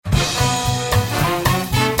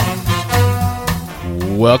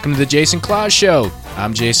Welcome to the Jason Claus Show.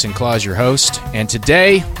 I'm Jason Claus, your host, and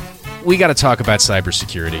today we got to talk about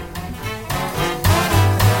cybersecurity.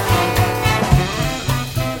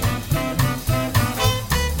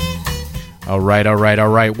 All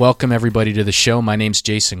right. Welcome everybody to the show. My name's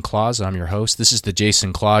Jason Claus. I'm your host. This is the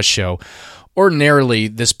Jason Claus Show. Ordinarily,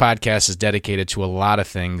 this podcast is dedicated to a lot of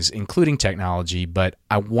things, including technology, but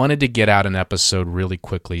I wanted to get out an episode really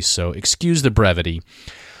quickly, so excuse the brevity.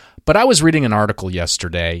 But I was reading an article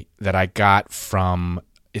yesterday that I got from,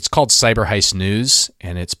 it's called Cyber Heist News,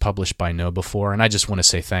 and it's published by KnowBe4, and I just want to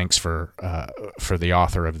say thanks for the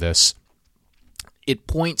author of this. It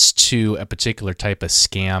points to a particular type of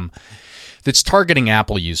scam that's targeting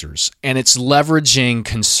Apple users, and it's leveraging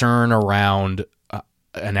concern around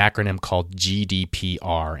an acronym called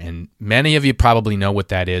GDPR, and many of you probably know what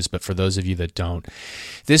that is, but for those of you that don't,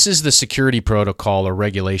 this is the security protocol or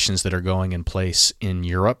regulations that are going in place in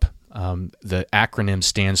Europe. The acronym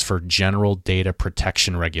stands for General Data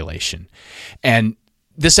Protection Regulation, and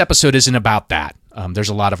this episode isn't about that. There's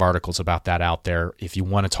a lot of articles about that out there. If you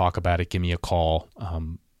want to talk about it, give me a call.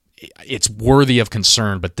 It's worthy of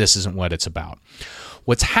concern, but this isn't what it's about.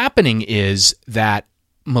 What's happening is that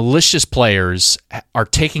malicious players are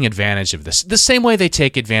taking advantage of this the same way they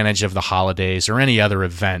take advantage of the holidays or any other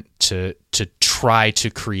event to try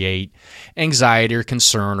to create anxiety or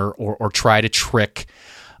concern or try to trick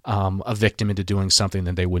a victim into doing something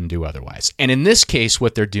that they wouldn't do otherwise. And in this case,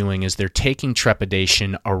 what they're doing is they're taking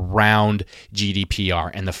trepidation around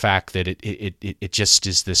GDPR and the fact that it just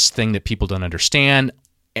is this thing that people don't understand,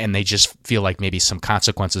 and they just feel like maybe some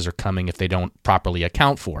consequences are coming if they don't properly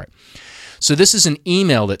account for it. So this is an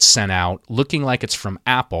email that's sent out looking like it's from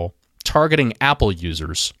Apple, targeting Apple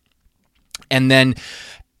users, and then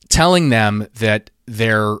telling them that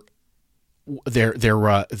their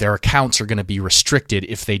accounts are going to be restricted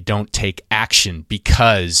if they don't take action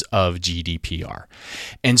because of GDPR.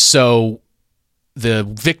 And so the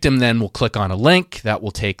victim then will click on a link that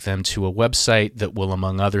will take them to a website that will,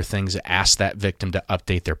 among other things, ask that victim to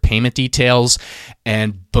update their payment details,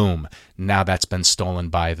 and boom, now that's been stolen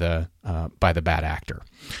by the bad actor.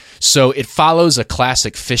 So it follows a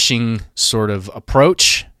classic phishing sort of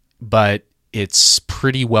approach, but it's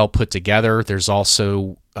pretty well put together. There's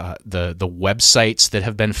also the websites that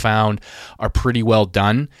have been found are pretty well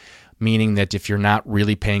done, meaning that if you're not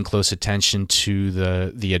really paying close attention to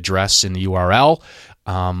the address in the URL,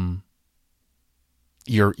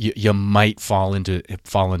 you might fall into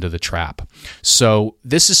the trap. So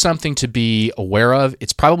this is something to be aware of.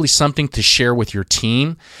 It's probably something to share with your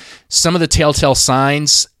team. Some of the telltale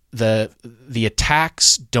signs, the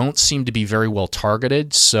attacks don't seem to be very well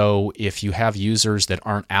targeted. So if you have users that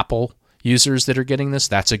aren't Apple users that are getting this,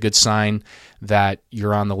 that's a good sign that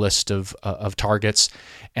you're on the list of targets.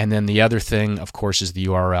 And then the other thing, of course, is the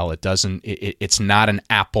URL. It's not an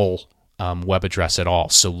Apple web address at all.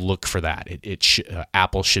 So look for that.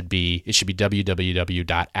 Apple should be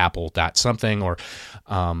www.apple.something, or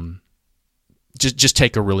just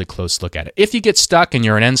take a really close look at it. If you get stuck and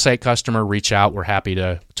you're an Insight customer, reach out. We're happy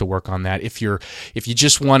to work on that. If you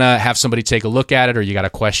just want to have somebody take a look at it, or you got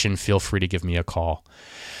a question, feel free to give me a call.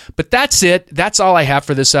 But that's it. That's all I have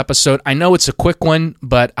for this episode. I know it's a quick one,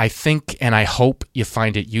 but I think and I hope you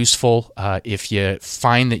find it useful. If you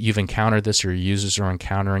find that you've encountered this, or your users are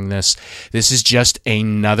encountering this, this is just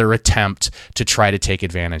another attempt to try to take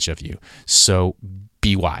advantage of you. So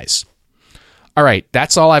be wise. All right,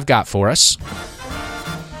 that's all I've got for us.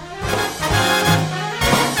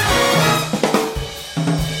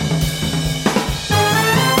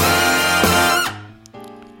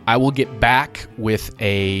 I will get back with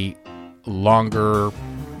a longer,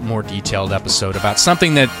 more detailed episode about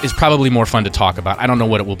something that is probably more fun to talk about. I don't know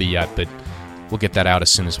what it will be yet, but we'll get that out as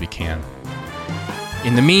soon as we can.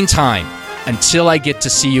 In the meantime, until I get to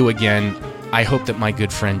see you again, I hope that my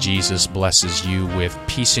good friend Jesus blesses you with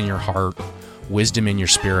peace in your heart, wisdom in your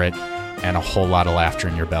spirit, and a whole lot of laughter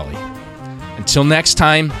in your belly. Until next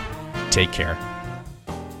time, take care.